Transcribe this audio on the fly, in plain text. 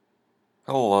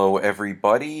Hello,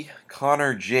 everybody.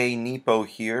 Connor J. Nepo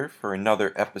here for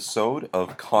another episode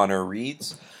of Connor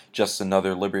Reads, just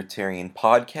another libertarian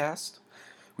podcast.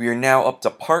 We are now up to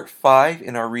part 5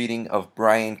 in our reading of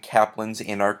Brian Kaplan's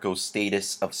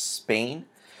Anarcho-Statists of Spain.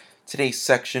 Today's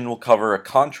section will cover a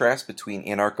contrast between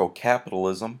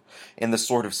anarcho-capitalism and the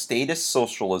sort of statist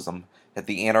socialism that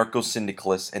the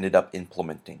anarcho-syndicalists ended up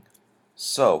implementing.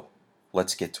 So,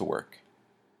 let's get to work.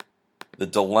 The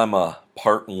Dilemma,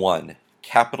 Part 1.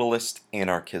 Capitalist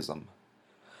Anarchism.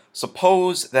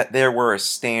 Suppose that there were a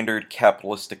standard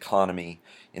capitalist economy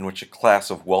in which a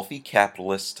class of wealthy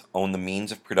capitalists owned the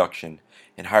means of production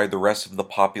and hired the rest of the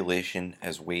population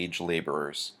as wage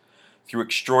laborers. Through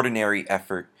extraordinary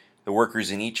effort, the workers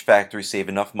in each factory save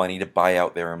enough money to buy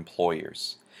out their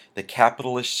employers. The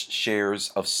capitalist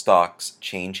shares of stocks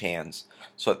change hands,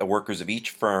 so that the workers of each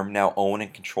firm now own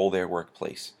and control their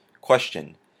workplace.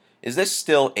 Question: is this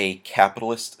still a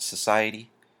capitalist society?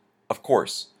 Of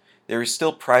course. There is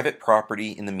still private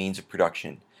property in the means of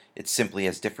production. It simply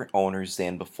has different owners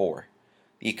than before.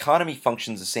 The economy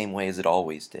functions the same way as it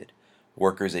always did.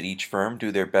 Workers at each firm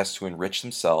do their best to enrich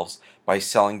themselves by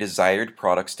selling desired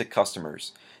products to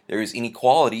customers. There is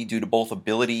inequality due to both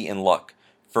ability and luck.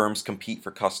 Firms compete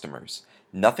for customers.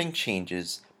 Nothing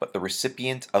changes but the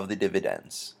recipient of the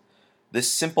dividends. This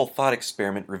simple thought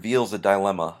experiment reveals the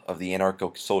dilemma of the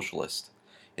anarcho-socialist.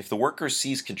 If the workers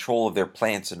seize control of their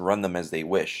plants and run them as they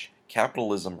wish,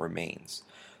 capitalism remains.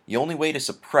 The only way to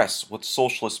suppress what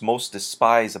socialists most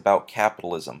despise about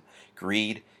capitalism,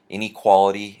 greed,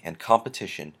 inequality, and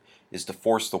competition, is to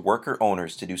force the worker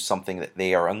owners to do something that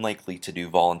they are unlikely to do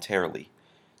voluntarily.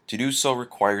 To do so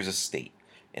requires a state,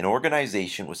 an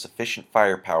organization with sufficient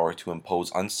firepower to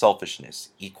impose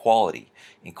unselfishness, equality,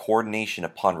 and coordination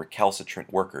upon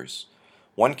recalcitrant workers.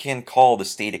 One can call the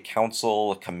state a council,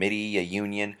 a committee, a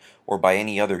union, or by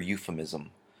any other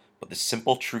euphemism. But the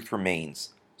simple truth remains: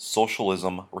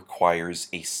 socialism requires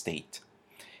a state.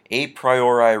 A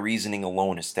priori reasoning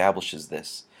alone establishes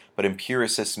this, but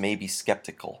empiricists may be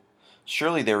skeptical.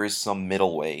 Surely there is some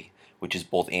middle way, which is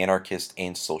both anarchist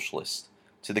and socialist.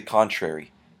 To the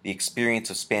contrary, the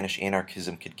experience of Spanish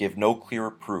anarchism could give no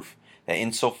clearer proof that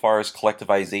insofar as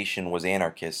collectivization was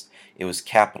anarchist, it was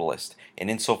capitalist, and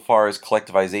insofar as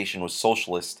collectivization was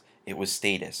socialist, it was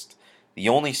statist. The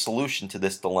only solution to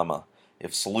this dilemma,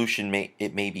 if solution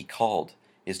it may be called,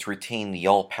 is to retain the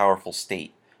all-powerful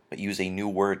state, but use a new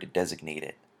word to designate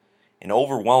it. An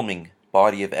overwhelming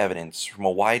body of evidence from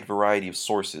a wide variety of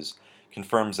sources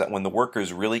confirms that when the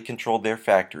workers really controlled their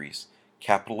factories,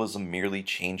 capitalism merely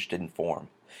changed in form.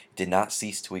 It did not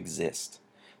cease to exist.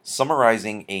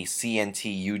 Summarizing a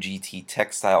CNT-UGT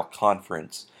textile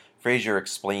conference, Fraser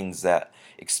explains that,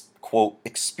 quote,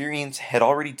 experience had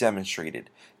already demonstrated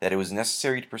that it was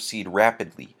necessary to proceed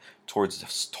rapidly towards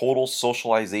the total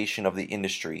socialization of the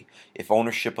industry if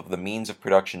ownership of the means of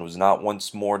production was not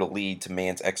once more to lead to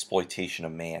man's exploitation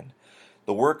of man.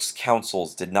 The works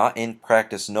councils did not in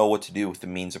practice know what to do with the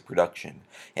means of production,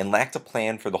 and lacked a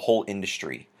plan for the whole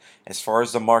industry. As far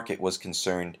as the market was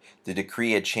concerned, the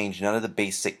decree had changed none of the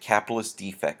basic capitalist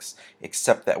defects,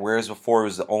 except that whereas before it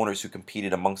was the owners who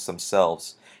competed amongst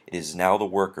themselves, it is now the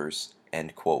workers.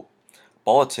 End quote.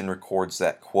 Bulletin records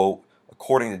that, quote,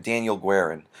 according to Daniel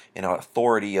Guerin, an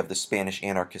authority of the Spanish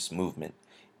anarchist movement,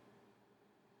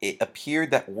 it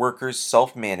appeared that workers'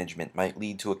 self-management might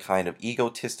lead to a kind of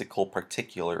egotistical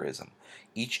particularism,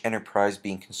 each enterprise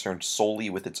being concerned solely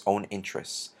with its own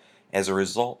interests. As a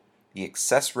result, the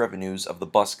excess revenues of the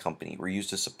bus company were used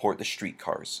to support the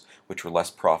streetcars, which were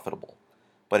less profitable.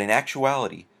 But in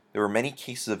actuality, there were many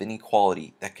cases of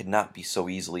inequality that could not be so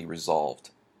easily resolved.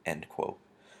 End quote.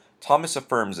 Thomas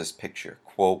affirms this picture,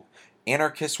 quote,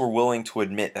 anarchists were willing to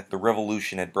admit that the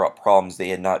revolution had brought problems they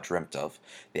had not dreamt of.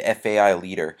 The FAI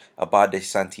leader, Abad de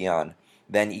Santillan,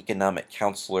 then economic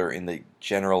counselor in the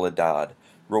Generalidad,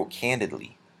 wrote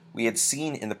candidly, we had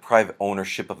seen in the private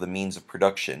ownership of the means of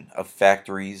production, of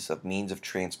factories, of means of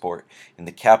transport, in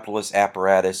the capitalist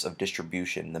apparatus of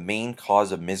distribution, the main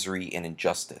cause of misery and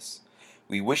injustice.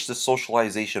 We wished the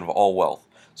socialization of all wealth,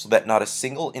 so that not a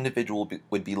single individual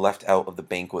would be left out of the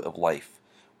banquet of life.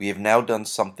 We have now done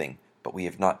something, but we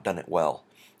have not done it well.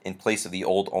 In place of the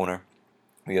old owner,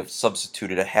 we have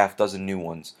substituted a half-dozen new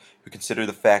ones, who consider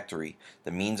the factory,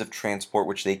 the means of transport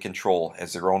which they control,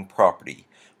 as their own property,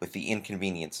 with the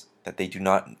inconvenience that they do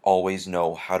not always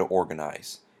know how to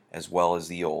organize, as well as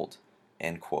the old.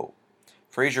 End quote.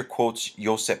 Fraser quotes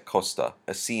Josep Costa,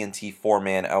 a CNT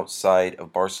foreman outside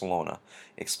of Barcelona,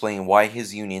 explaining why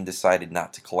his union decided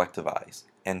not to collectivize.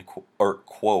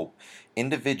 quote,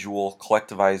 individual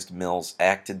collectivized mills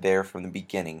acted there from the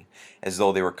beginning as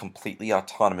though they were completely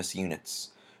autonomous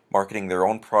units, marketing their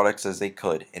own products as they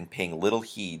could and paying little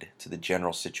heed to the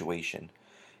general situation.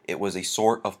 It was a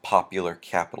sort of popular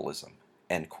capitalism.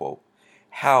 End quote.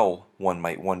 How, one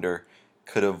might wonder,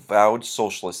 could avowed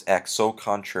socialists act so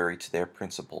contrary to their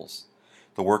principles?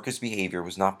 The workers' behavior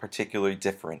was not particularly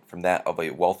different from that of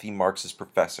a wealthy Marxist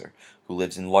professor who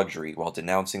lives in luxury while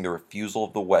denouncing the refusal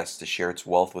of the West to share its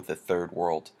wealth with the Third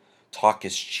World. Talk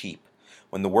is cheap.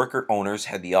 When the worker owners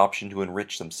had the option to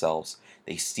enrich themselves,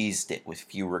 they seized it with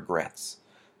few regrets.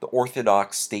 The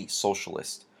orthodox State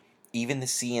Socialists, even the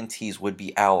CNT's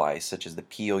would-be allies such as the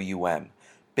POUM,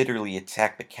 bitterly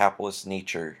attacked the capitalist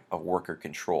nature of worker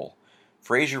control.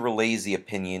 Fraser relays the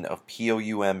opinion of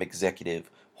POUM executive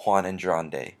Juan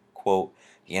Andrade, quote,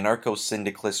 the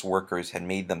Anarcho-Syndicalist workers had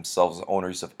made themselves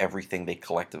owners of everything they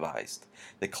collectivized.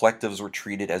 The collectives were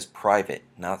treated as private,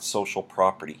 not social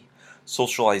property.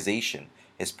 Socialization,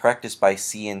 as practiced by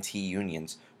CNT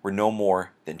unions, were no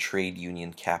more than trade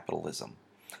union capitalism.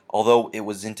 Although it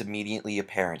wasn't immediately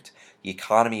apparent, the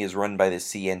economy as run by the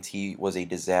CNT was a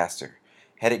disaster.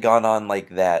 Had it gone on like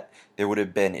that, there would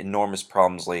have been enormous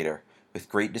problems later, with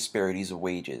great disparities of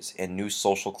wages and new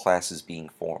social classes being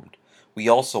formed. We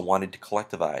also wanted to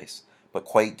collectivize, but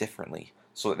quite differently,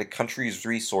 so that the country's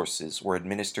resources were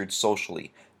administered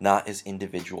socially, not as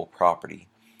individual property.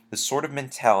 This sort of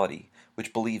mentality,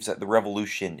 which believes that the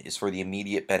revolution is for the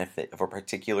immediate benefit of a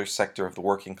particular sector of the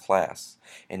working class,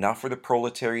 and not for the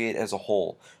proletariat as a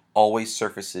whole, always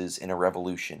surfaces in a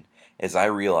revolution, as I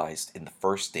realized in the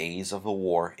first days of the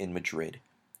war in Madrid.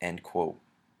 End quote.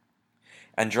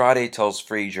 Andrade tells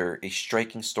Fraser a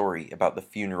striking story about the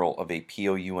funeral of a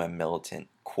POUM militant.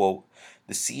 Quote,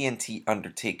 the CNT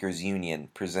Undertakers Union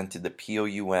presented the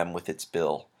POUM with its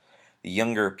bill. The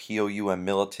younger POUM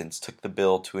militants took the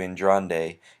bill to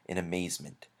Andrade in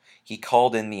amazement. He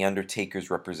called in the Undertakers'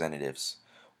 representatives.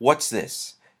 What's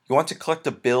this? You want to collect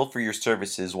a bill for your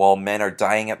services while men are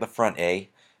dying at the front, eh?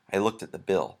 I looked at the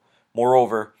bill.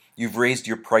 Moreover, you've raised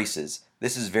your prices.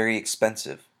 This is very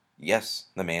expensive. Yes,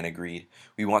 the man agreed.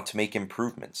 We want to make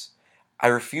improvements. I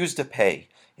refused to pay,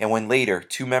 and when later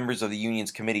 2 members of the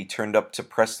union's committee turned up to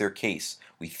press their case,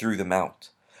 we threw them out.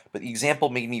 But the example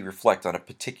made me reflect on a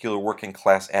particular working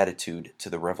class attitude to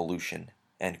the revolution.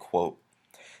 End quote.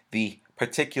 The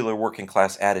particular working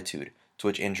class attitude to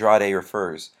which Andrade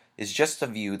refers is just a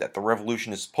view that the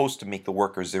revolution is supposed to make the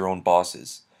workers their own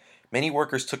bosses. Many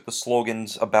workers took the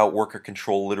slogans about worker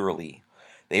control literally.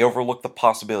 They overlooked the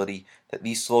possibility that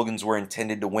these slogans were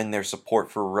intended to win their support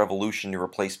for a revolution to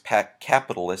replace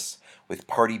capitalists with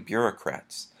party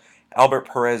bureaucrats. Albert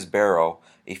Perez Barro,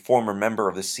 a former member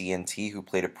of the CNT who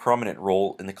played a prominent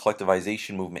role in the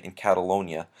collectivization movement in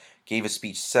Catalonia, gave a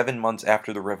speech 7 months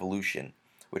after the revolution,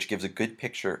 which gives a good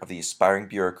picture of the aspiring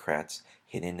bureaucrats'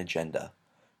 hidden agenda.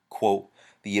 Quote,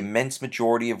 the immense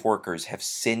majority of workers have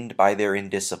sinned by their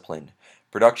indiscipline.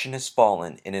 Production has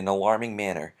fallen in an alarming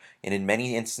manner, and in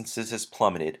many instances has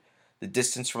plummeted. The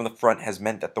distance from the front has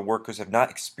meant that the workers have not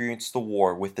experienced the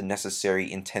war with the necessary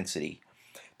intensity.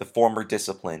 The former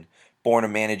discipline, born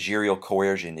of managerial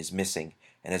coercion, is missing,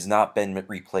 and has not been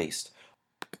replaced,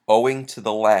 owing to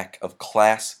the lack of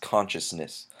class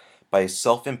consciousness, by a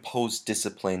self-imposed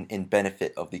discipline in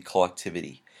benefit of the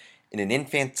collectivity. In an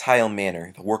infantile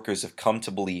manner, the workers have come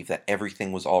to believe that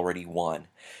everything was already won,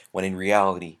 when in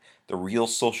reality, the real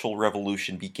social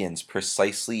revolution begins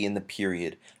precisely in the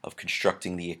period of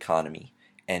constructing the economy.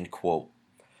 End quote.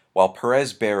 While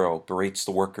Perez Barro berates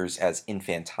the workers as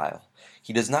infantile,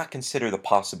 he does not consider the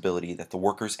possibility that the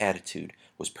workers' attitude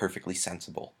was perfectly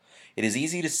sensible. It is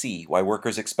easy to see why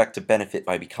workers expect to benefit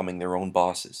by becoming their own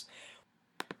bosses.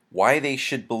 Why they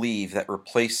should believe that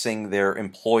replacing their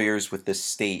employers with the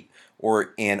state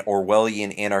or an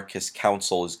Orwellian anarchist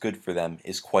council is good for them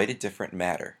is quite a different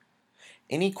matter.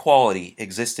 Inequality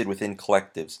existed within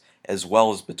collectives as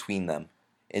well as between them.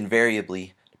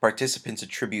 Invariably, the participants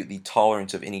attribute the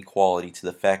tolerance of inequality to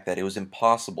the fact that it was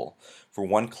impossible for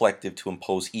one collective to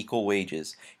impose equal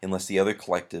wages unless the other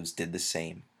collectives did the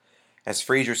same. As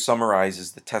Fraser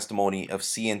summarizes the testimony of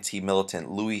CNT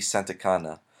militant Louis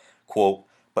Santacana, quote,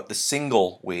 but the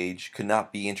single wage could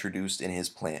not be introduced in his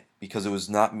plant because it was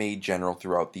not made general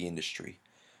throughout the industry.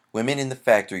 Women in the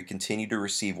factory continued to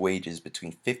receive wages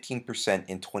between 15%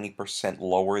 and 20%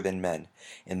 lower than men,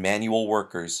 and manual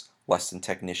workers less than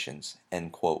technicians.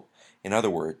 End quote. In other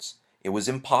words, it was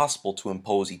impossible to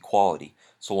impose equality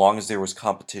so long as there was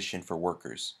competition for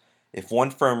workers. If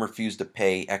one firm refused to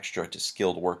pay extra to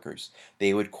skilled workers,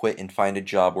 they would quit and find a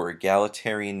job where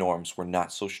egalitarian norms were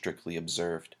not so strictly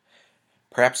observed.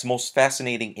 Perhaps the most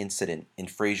fascinating incident in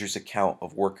Fraser's account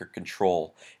of worker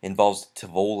control involves the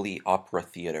Tivoli Opera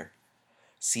Theater.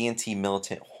 CNT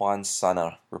militant Juan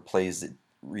Sana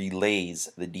relays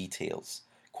the details.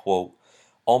 Quote,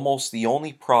 almost the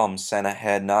only problem Sana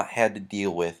had not had to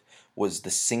deal with was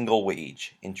the single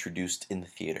wage introduced in the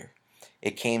theater.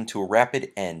 It came to a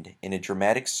rapid end in a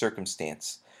dramatic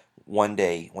circumstance one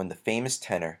day when the famous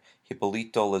tenor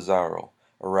Hippolito Lazzaro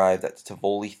arrived at the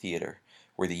Tivoli Theater,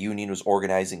 where the union was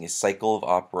organizing a cycle of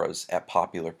operas at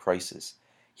popular prices.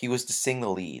 He was to sing the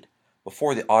lead.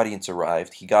 Before the audience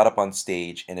arrived, he got up on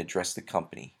stage and addressed the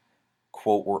company.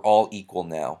 Quote, we're all equal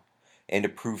now, and to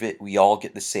prove it, we all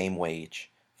get the same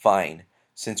wage. Fine.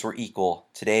 Since we're equal,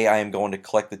 today I am going to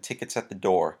collect the tickets at the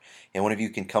door, and one of you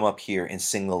can come up here and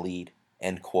sing the lead.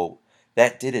 End quote.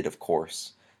 That did it, of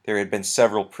course. There had been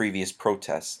several previous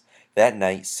protests. That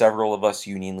night, several of us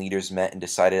union leaders met and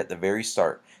decided at the very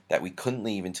start that we couldn't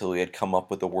leave until we had come up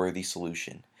with a worthy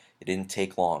solution. It didn't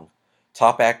take long.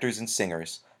 Top actors and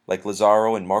singers, like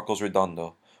Lazzaro and Marcos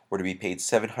Redondo, were to be paid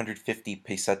 750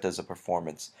 pesetas a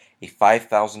performance, a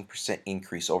 5,000%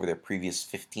 increase over their previous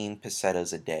 15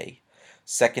 pesetas a day.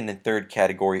 Second and third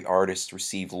category artists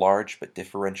received large but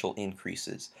differential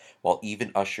increases, while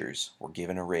even ushers were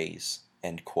given a raise.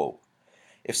 End quote.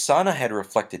 If Sana had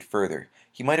reflected further,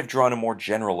 he might have drawn a more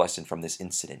general lesson from this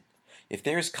incident. If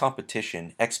there is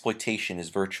competition, exploitation is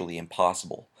virtually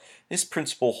impossible. This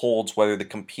principle holds whether the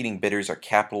competing bidders are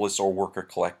capitalists or worker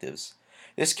collectives.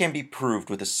 This can be proved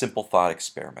with a simple thought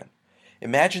experiment.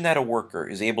 Imagine that a worker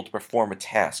is able to perform a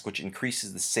task which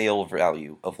increases the sale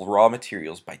value of raw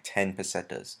materials by 10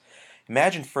 pesetas.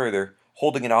 Imagine further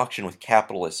holding an auction with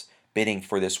capitalists bidding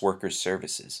for this worker's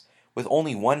services. With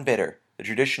only one bidder, the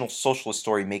traditional socialist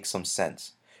story makes some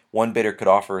sense. One bidder could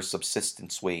offer a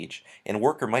subsistence wage, and a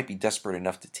worker might be desperate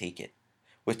enough to take it.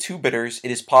 With two bidders,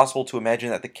 it is possible to imagine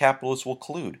that the capitalists will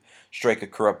collude, strike a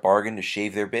corrupt bargain to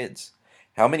shave their bids.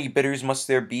 How many bidders must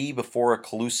there be before a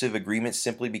collusive agreement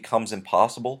simply becomes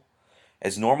impossible?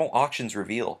 As normal auctions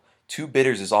reveal, two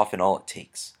bidders is often all it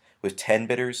takes. With 10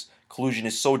 bidders, collusion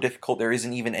is so difficult there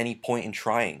isn't even any point in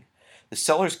trying. The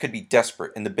sellers could be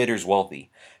desperate and the bidders wealthy,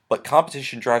 but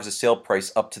competition drives the sale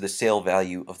price up to the sale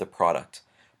value of the product.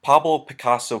 Pablo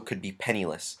Picasso could be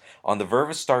penniless, on the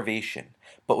verge of starvation,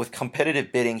 but with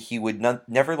competitive bidding he would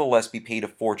nevertheless be paid a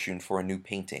fortune for a new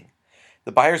painting.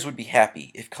 The buyers would be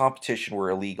happy if competition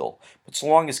were illegal, but so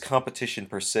long as competition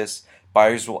persists,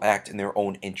 buyers will act in their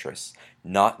own interests,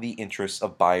 not the interests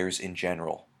of buyers in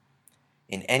general.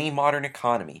 In any modern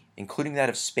economy, including that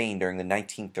of Spain during the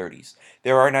 1930s,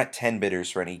 there are not 10 bidders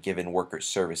for any given worker's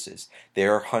services.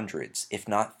 There are hundreds, if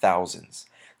not thousands.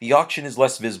 The auction is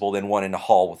less visible than one in a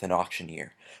hall with an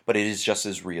auctioneer, but it is just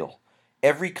as real.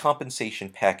 Every compensation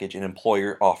package an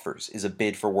employer offers is a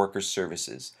bid for workers'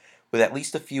 services. With at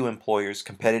least a few employers,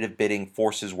 competitive bidding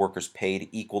forces workers' pay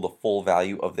to equal the full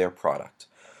value of their product.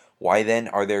 Why then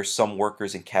are there some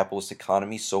workers in capitalist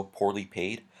economies so poorly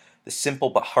paid? The simple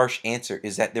but harsh answer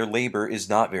is that their labor is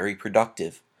not very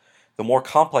productive. The more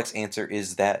complex answer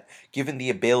is that, given the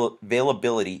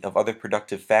availability of other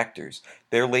productive factors,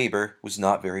 their labor was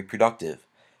not very productive.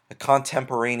 A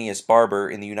contemporaneous barber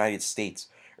in the United States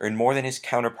earned more than his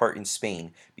counterpart in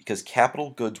Spain because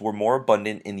capital goods were more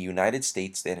abundant in the United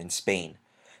States than in Spain.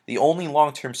 The only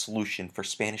long-term solution for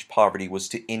Spanish poverty was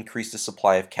to increase the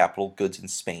supply of capital goods in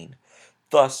Spain.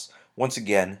 Thus, once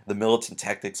again, the militant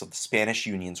tactics of the Spanish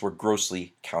unions were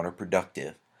grossly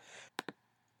counterproductive.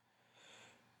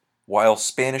 While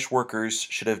Spanish workers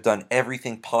should have done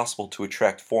everything possible to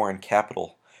attract foreign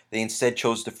capital, they instead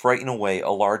chose to frighten away a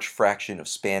large fraction of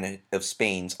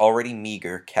Spain's already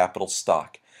meager capital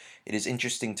stock. It is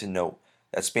interesting to note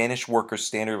that Spanish workers'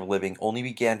 standard of living only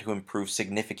began to improve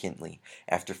significantly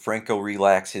after Franco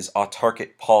relaxed his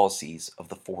autarkic policies of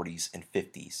the 40s and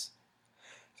 50s.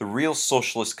 The real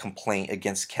socialist complaint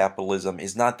against capitalism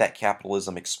is not that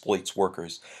capitalism exploits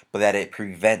workers, but that it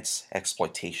prevents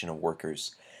exploitation of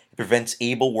workers. It prevents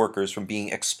able workers from being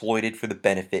exploited for the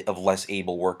benefit of less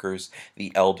able workers,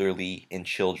 the elderly, and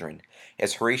children.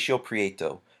 As Horatio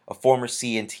Prieto, a former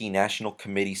C&T National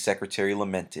Committee secretary,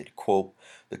 lamented, quote,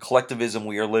 the collectivism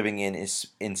we are living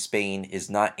in Spain is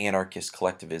not anarchist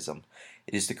collectivism.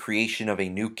 It is the creation of a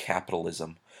new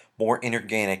capitalism, more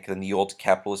inorganic than the old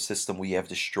capitalist system we have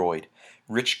destroyed.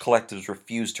 Rich collectives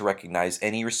refuse to recognize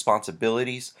any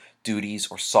responsibilities, duties,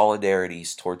 or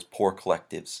solidarities towards poor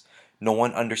collectives. No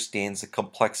one understands the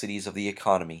complexities of the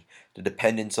economy, the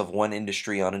dependence of one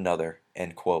industry on another.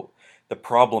 End quote. The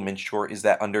problem, in short, is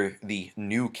that under the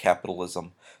new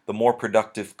capitalism, the more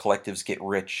productive collectives get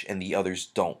rich and the others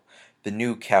don't. The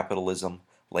new capitalism,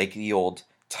 like the old,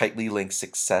 tightly linked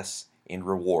success and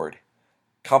reward.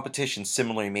 Competition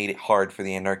similarly made it hard for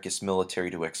the anarchist military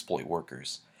to exploit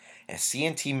workers. As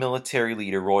CNT military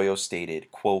leader Royo stated,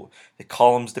 quote, "The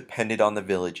columns depended on the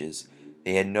villages.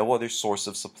 They had no other source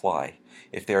of supply.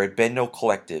 If there had been no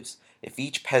collectives, if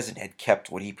each peasant had kept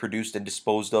what he produced and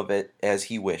disposed of it as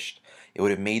he wished, it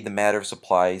would have made the matter of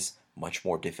supplies much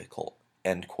more difficult."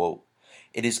 End quote.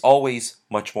 It is always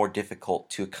much more difficult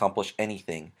to accomplish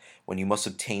anything when you must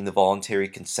obtain the voluntary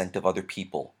consent of other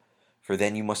people, for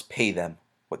then you must pay them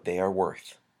what they are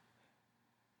worth.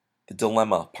 The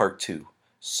Dilemma, Part 2: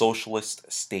 Socialist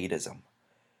Statism.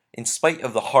 In spite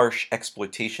of the harsh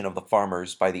exploitation of the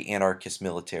farmers by the anarchist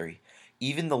military,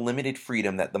 even the limited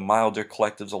freedom that the milder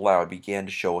collectives allowed began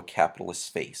to show a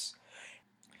capitalist face.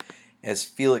 As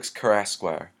Felix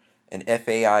Carrasquer, an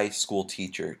FAI school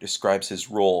teacher, describes his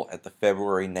role at the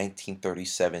February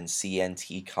 1937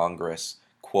 CNT Congress,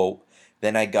 quote,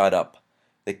 "Then I got up.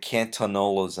 The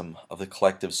cantonalism of the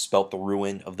collective spelt the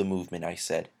ruin of the movement," I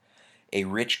said. "A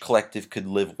rich collective could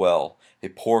live well. A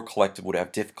poor collective would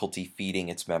have difficulty feeding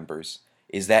its members.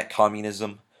 Is that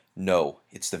communism? No,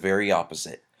 it's the very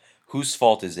opposite. Whose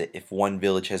fault is it if one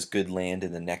village has good land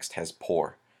and the next has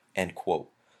poor?" End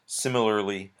quote.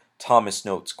 Similarly, Thomas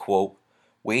notes, quote,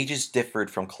 "Wages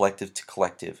differed from collective to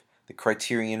collective, the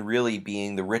criterion really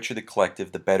being the richer the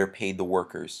collective, the better paid the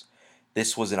workers.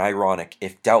 This was an ironic,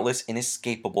 if doubtless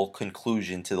inescapable,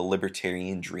 conclusion to the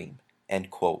libertarian dream."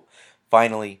 End quote.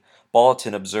 Finally,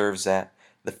 Bolton observes that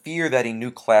the fear that a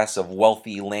new class of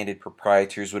wealthy landed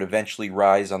proprietors would eventually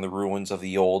rise on the ruins of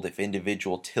the old if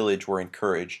individual tillage were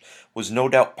encouraged was no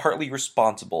doubt partly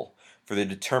responsible for the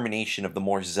determination of the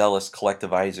more zealous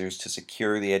collectivizers to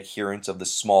secure the adherence of the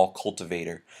small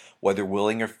cultivator, whether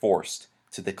willing or forced,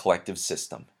 to the collective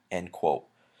system. End quote.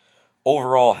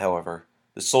 Overall, however,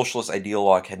 the socialist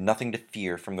ideologue had nothing to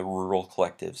fear from the rural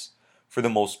collectives. For the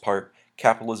most part,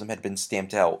 capitalism had been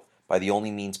stamped out by the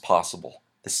only means possible,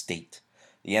 the state.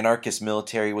 The anarchist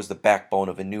military was the backbone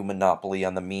of a new monopoly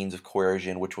on the means of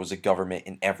coercion which was a government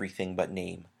in everything but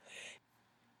name.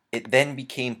 It then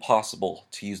became possible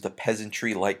to use the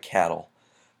peasantry like cattle,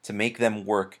 to make them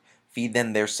work, feed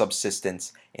them their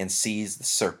subsistence, and seize the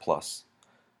surplus.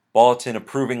 Bolton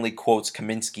approvingly quotes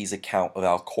Kaminsky's account of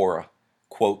Alcora.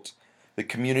 Quote, "The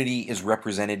community is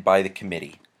represented by the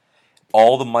committee.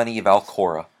 All the money of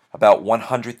Alcora, about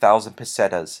 100,000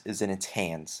 pesetas, is in its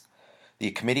hands.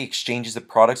 The committee exchanges the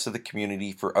products of the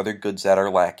community for other goods that are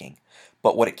lacking,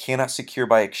 but what it cannot secure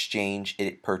by exchange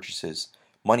it purchases.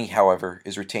 Money, however,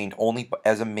 is retained only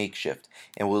as a makeshift,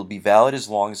 and will be valid as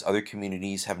long as other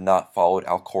communities have not followed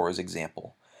Alcora's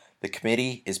example. The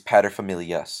committee is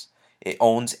paterfamilias. It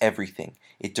owns everything,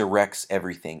 it directs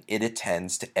everything, it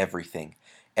attends to everything.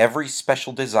 Every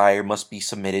special desire must be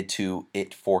submitted to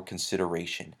it for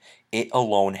consideration. It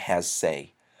alone has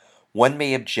say. One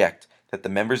may object that the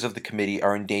members of the committee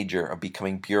are in danger of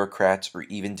becoming bureaucrats or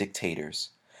even dictators.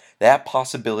 That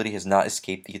possibility has not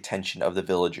escaped the attention of the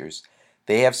villagers.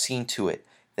 They have seen to it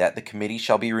that the committee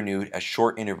shall be renewed at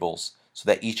short intervals, so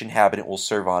that each inhabitant will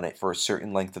serve on it for a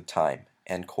certain length of time."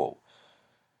 End quote.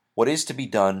 What is to be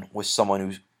done with someone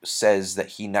who says that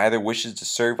he neither wishes to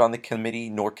serve on the committee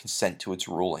nor consent to its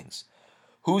rulings?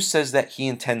 Who says that he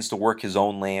intends to work his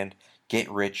own land, get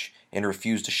rich, and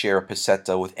refuse to share a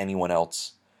peseta with anyone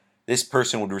else? This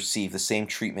person would receive the same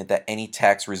treatment that any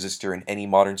tax resistor in any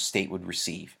modern state would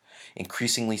receive,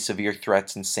 increasingly severe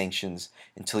threats and sanctions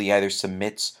until he either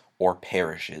submits or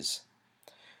perishes.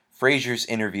 Fraser's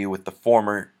interview with the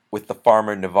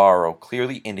farmer Navarro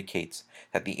clearly indicates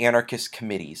that the anarchist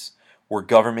committees were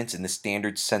governments in the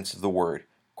standard sense of the word.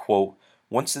 Quote,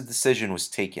 "Once the decision was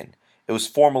taken, it was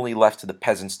formally left to the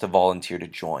peasants to volunteer to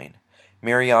join.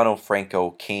 Mariano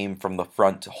Franco came from the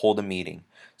front to hold a meeting,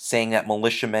 saying that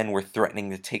militiamen were threatening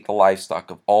to take the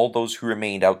livestock of all those who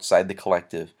remained outside the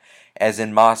collective. As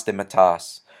in Mas de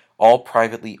Matas, all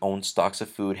privately owned stocks of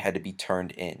food had to be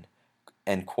turned in."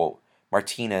 End quote.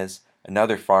 Martinez,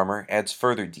 another farmer, adds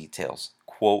further details.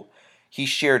 Quote, "He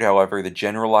shared, however, the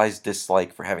generalized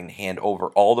dislike for having to hand over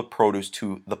all the produce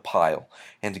to the pile,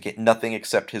 and to get nothing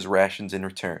except his rations in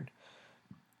return.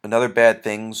 Another bad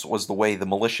thing was the way the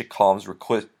militia columns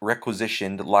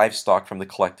requisitioned livestock from the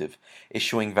collective,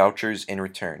 issuing vouchers in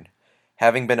return.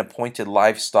 Having been appointed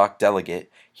livestock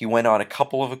delegate, he went on a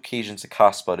couple of occasions to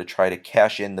Caspa to try to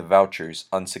cash in the vouchers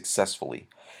unsuccessfully.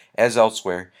 As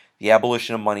elsewhere, the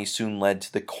abolition of money soon led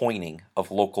to the coining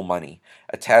of local money,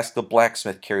 a task the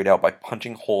blacksmith carried out by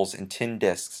punching holes in tin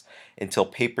discs until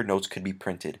paper notes could be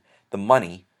printed. The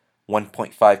money,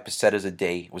 1.5 pesetas a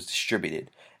day, was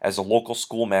distributed, as a local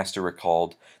schoolmaster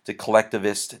recalled, to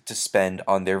collectivists to spend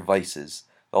on their vices.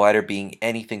 the latter being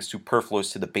anything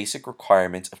superfluous to the basic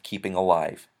requirements of keeping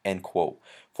alive." End quote.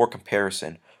 For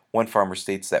comparison, one farmer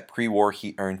states that pre-war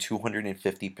he earned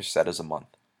 250 pesetas a month.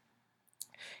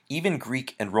 Even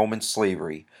Greek and Roman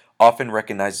slavery often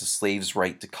recognized the slave's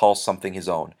right to call something his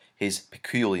own, his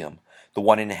peculium, the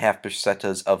 1.5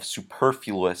 pesetas of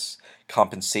superfluous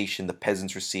compensation the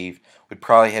peasants received would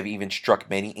probably have even struck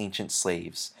many ancient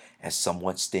slaves as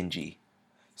somewhat stingy.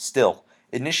 Still,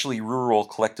 initially rural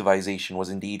collectivization was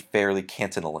indeed fairly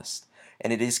cantonalist,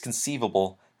 and it is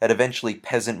conceivable that eventually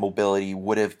peasant mobility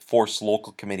would have forced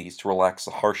local committees to relax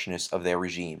the harshness of their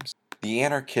regimes. The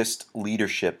anarchist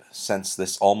leadership sensed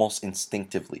this almost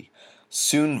instinctively.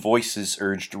 Soon voices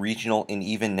urged regional and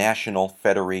even national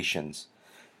federations.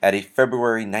 At a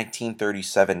February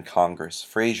 1937 Congress,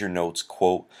 Fraser notes,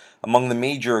 quote, "Among the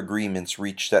major agreements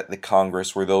reached at the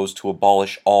Congress were those to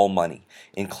abolish all money,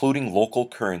 including local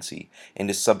currency, and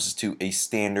to substitute a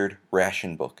standard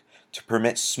ration book, to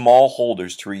permit small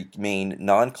holders to remain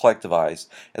non-collectivized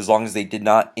as long as they did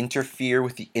not interfere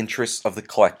with the interests of the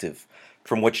collective,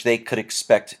 from which they could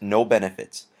expect no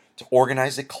benefits, to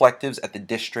organize the collectives at the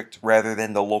district rather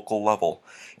than the local level,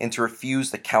 and to refuse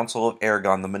the Council of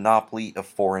Aragon the monopoly of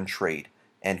foreign trade."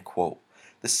 End quote.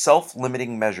 The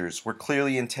self-limiting measures were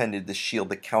clearly intended to shield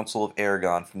the Council of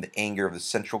Aragon from the anger of the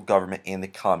central government and the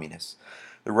communists.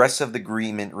 The rest of the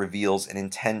agreement reveals an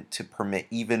intent to permit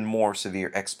even more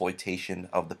severe exploitation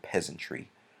of the peasantry.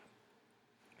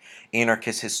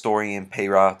 Anarchist historian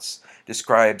Peirats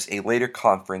describes a later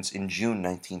conference in June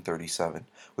 1937,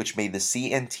 which made the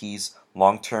CNT's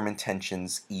long-term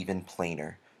intentions even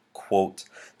plainer. Quote,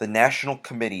 "The National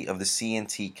Committee of the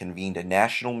CNT convened a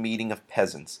national meeting of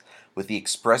peasants with the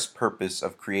express purpose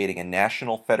of creating a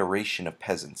national federation of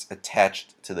peasants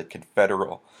attached to the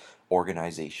confederal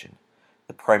organization.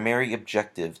 The primary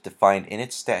objective defined in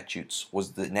its statutes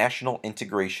was the national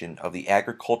integration of the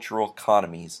agricultural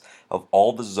economies of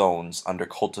all the zones under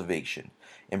cultivation,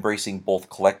 embracing both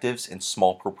collectives and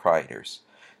small proprietors.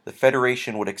 The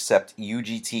Federation would accept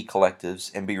UGT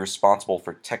collectives and be responsible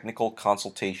for technical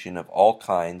consultation of all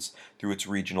kinds through its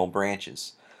regional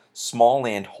branches. Small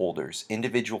landholders,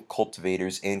 individual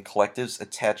cultivators, and collectives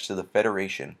attached to the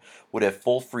Federation would have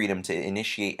full freedom to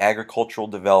initiate agricultural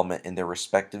development in their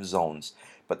respective zones,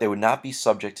 but they would not be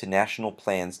subject to national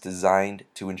plans designed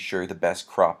to ensure the best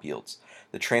crop yields,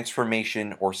 the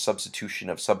transformation or substitution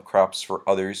of subcrops for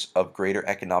others of greater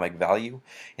economic value,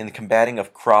 and the combating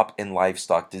of crop and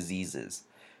livestock diseases.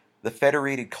 The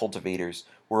federated cultivators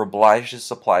were obliged to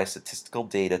supply statistical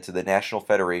data to the National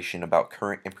Federation about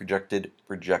current and projected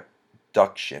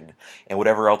production and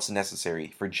whatever else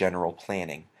necessary for general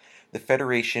planning. The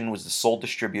Federation was the sole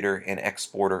distributor and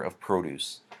exporter of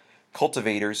produce.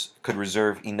 Cultivators could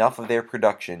reserve enough of their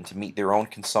production to meet their own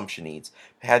consumption needs,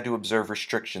 but had to observe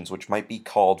restrictions which might be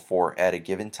called for at a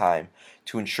given time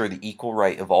to ensure the equal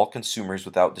right of all consumers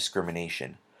without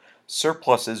discrimination.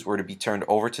 Surpluses were to be turned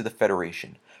over to the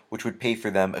Federation, which would pay for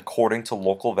them according to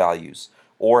local values,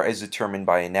 or as determined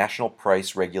by a national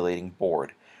price regulating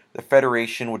board. The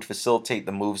Federation would facilitate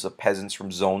the moves of peasants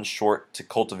from zones short to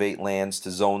cultivate lands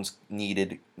to zones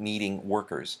needing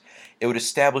workers. It would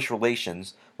establish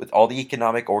relations with all the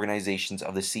economic organizations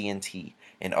of the CNT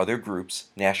and other groups,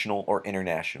 national or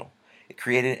international. It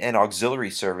created an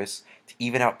auxiliary service to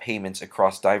even out payments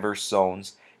across diverse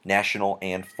zones, national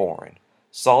and foreign.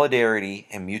 Solidarity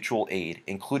and mutual aid,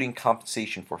 including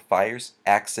compensation for fires,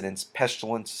 accidents,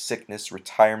 pestilence, sickness,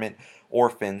 retirement,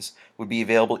 orphans, would be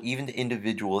available even to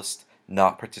individualists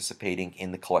not participating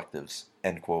in the collectives."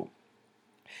 End quote.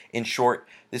 In short,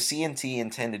 the CNT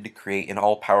intended to create an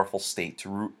all-powerful state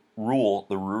to rule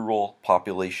the rural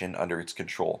population under its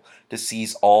control, to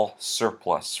seize all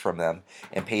surplus from them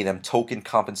and pay them token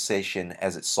compensation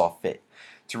as it saw fit,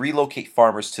 to relocate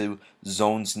farmers to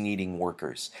zones needing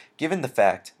workers. Given the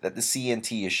fact that the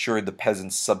CNT assured the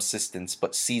peasants subsistence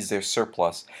but seized their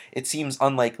surplus, it seems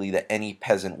unlikely that any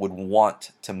peasant would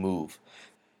want to move.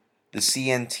 The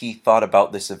CNT thought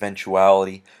about this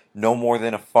eventuality no more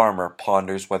than a farmer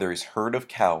ponders whether his herd of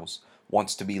cows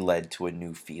wants to be led to a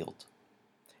new field.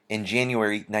 In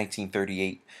January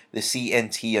 1938, the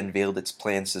CNT unveiled its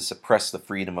plans to suppress the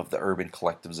freedom of the urban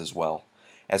collectives as well.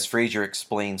 As Fraser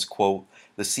explains, quote,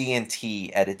 "The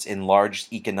CNT, at its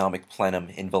enlarged economic plenum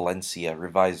in Valencia,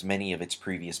 revised many of its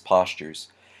previous postures.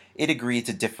 It agreed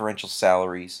to differential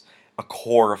salaries, a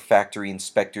corps of factory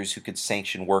inspectors who could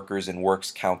sanction workers and works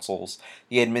councils,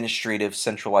 the administrative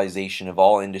centralization of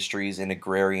all industries and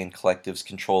agrarian collectives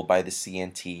controlled by the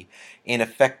CNT, and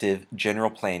effective general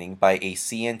planning by a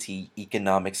CNT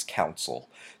Economics Council,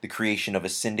 the creation of a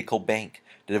syndical bank,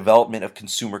 the development of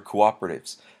consumer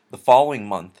cooperatives, The following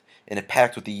month, in a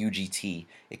pact with the UGT,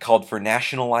 it called for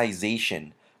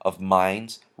nationalization of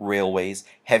mines, railways,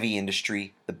 heavy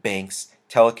industry, the banks,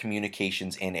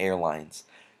 telecommunications, and airlines.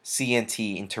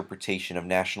 CNT interpretation of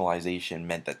nationalization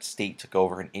meant that the state took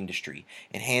over an industry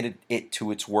and handed it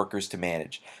to its workers to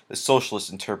manage. The socialists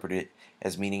interpreted it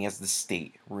as meaning as the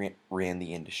state ran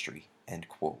the industry. End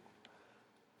quote.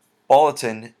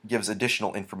 Bulletin gives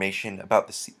additional information about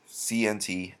the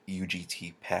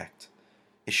CNT-UGT pact.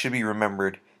 It should be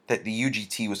remembered that the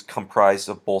UGT was comprised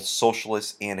of both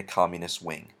socialist and a communist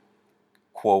wing.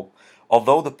 Quote,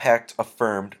 although the pact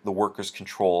affirmed the workers'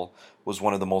 control was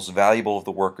one of the most valuable of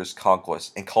the workers'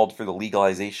 conquests and called for the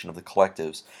legalization of the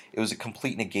collectives, it was a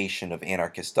complete negation of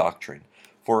anarchist doctrine,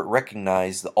 for it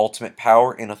recognized the ultimate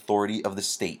power and authority of the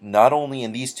state not only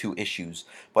in these two issues,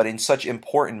 but in such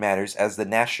important matters as the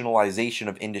nationalization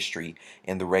of industry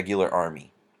and the regular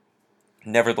army.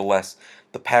 Nevertheless,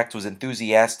 the pact was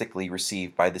enthusiastically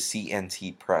received by the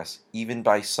CNT press, even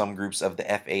by some groups of the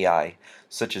FAI,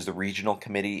 such as the Regional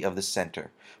Committee of the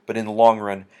Center, but in the long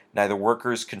run, neither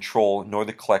workers' control nor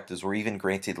the collectives were even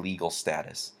granted legal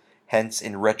status. Hence,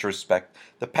 in retrospect,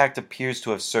 the pact appears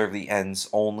to have served the ends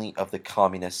only of the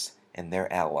communists and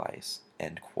their allies.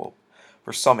 End quote.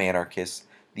 For some anarchists,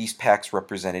 these pacts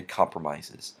represented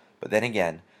compromises, but then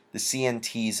again, the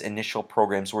CNT's initial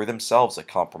programs were themselves a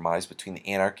compromise between the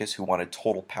anarchists who wanted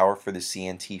total power for the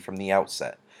CNT from the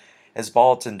outset. As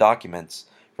Bulletin documents,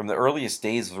 from the earliest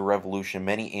days of the revolution,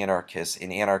 many anarchists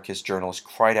and anarchist journalists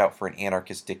cried out for an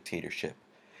anarchist dictatorship.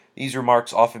 These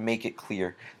remarks often make it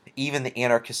clear that even the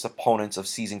anarchist opponents of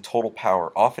seizing total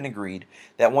power often agreed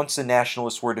that once the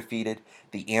nationalists were defeated,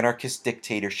 the anarchist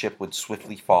dictatorship would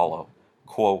swiftly follow.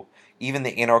 Quote, even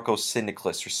the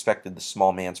Anarcho-Syndicalists respected the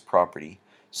small man's property.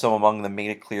 Some among them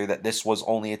made it clear that this was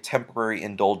only a temporary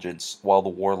indulgence while the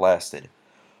war lasted.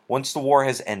 Once the war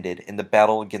has ended and the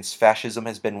battle against fascism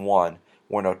has been won,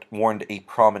 warned a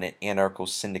prominent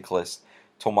anarcho-syndicalist,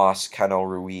 Tomas Cano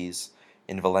Ruiz,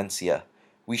 in Valencia,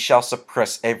 we shall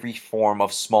suppress every form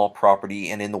of small property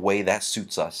and in the way that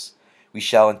suits us. We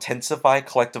shall intensify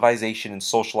collectivization and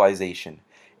socialization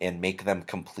and make them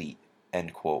complete.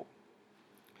 End quote.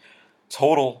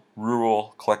 Total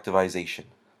rural collectivization,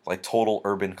 like total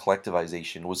urban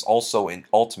collectivization, was also an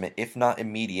ultimate, if not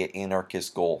immediate,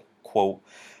 anarchist goal. Quote,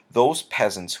 those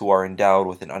peasants who are endowed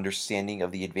with an understanding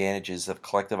of the advantages of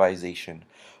collectivization,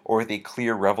 or with a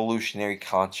clear revolutionary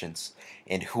conscience,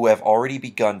 and who have already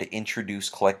begun to introduce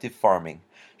collective farming,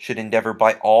 should endeavor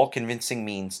by all convincing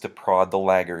means to prod the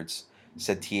laggards,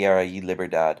 said Tierra y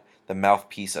Libertad, the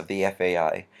mouthpiece of the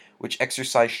FAI, which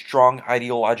exercised strong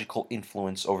ideological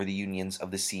influence over the unions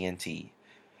of the CNT.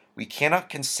 We cannot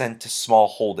consent to small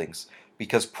holdings,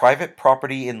 because private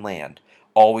property in land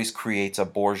always creates a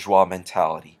bourgeois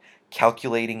mentality,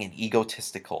 calculating and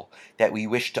egotistical, that we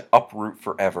wish to uproot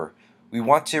forever. We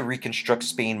want to reconstruct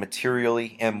Spain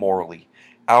materially and morally.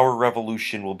 Our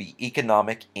revolution will be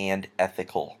economic and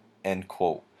ethical. End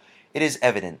quote. It is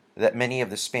evident that many of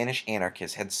the Spanish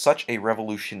anarchists had such a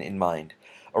revolution in mind,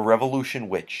 a revolution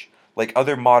which, like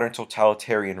other modern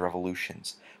totalitarian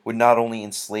revolutions, would not only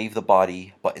enslave the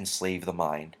body, but enslave the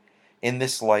mind. In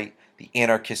this light, the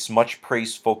anarchists' much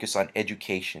praised focus on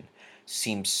education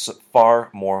seems far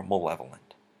more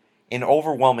malevolent. An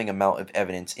overwhelming amount of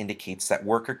evidence indicates that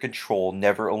worker control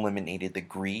never eliminated the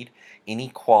greed,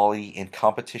 inequality, and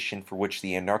competition for which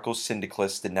the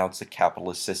anarcho-syndicalists denounced the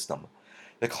capitalist system.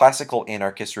 The classical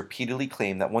anarchists repeatedly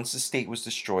claimed that once the state was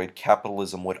destroyed,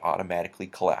 capitalism would automatically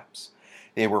collapse.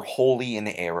 They were wholly in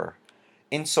error.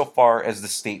 Insofar as the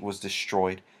state was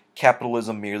destroyed,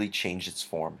 capitalism merely changed its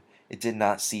form. It did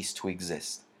not cease to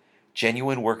exist.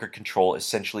 Genuine worker control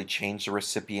essentially changed the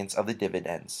recipients of the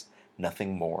dividends,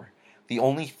 nothing more. The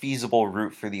only feasible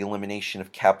route for the elimination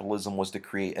of capitalism was to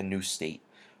create a new state,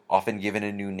 often given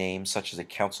a new name such as a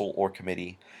council or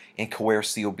committee, and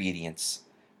coerce the obedience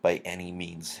by any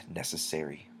means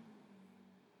necessary.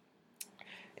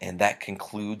 And that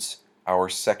concludes our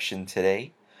section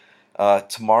today.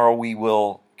 Tomorrow we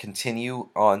will continue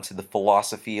on to the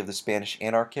philosophy of the Spanish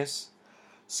anarchists.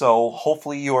 So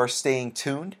hopefully you are staying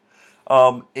tuned.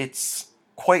 It's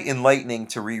quite enlightening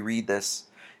to reread this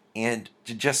and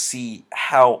to just see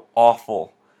how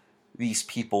awful these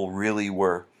people really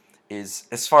were.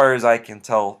 As far as I can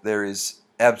tell, there is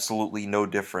absolutely no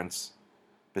difference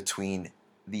between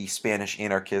the Spanish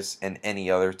anarchists and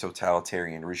any other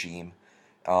totalitarian regime.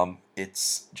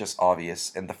 It's just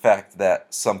obvious, and the fact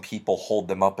that some people hold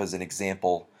them up as an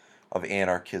example of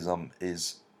anarchism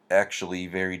is actually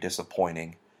very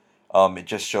disappointing. It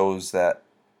just shows that,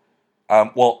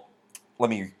 well, let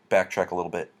me backtrack a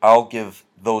little bit. I'll give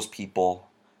those people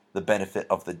the benefit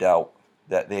of the doubt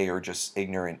that they are just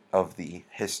ignorant of the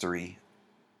history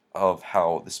of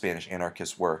how the Spanish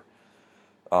anarchists were.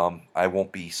 I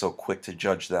won't be so quick to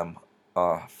judge them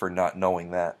for not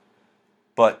knowing that.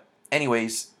 But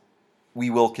anyways, we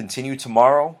will continue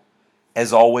tomorrow.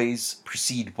 As always,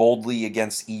 proceed boldly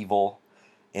against evil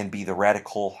and be the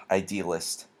radical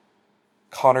idealist.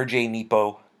 Connor J.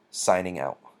 Nepo, signing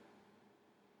out.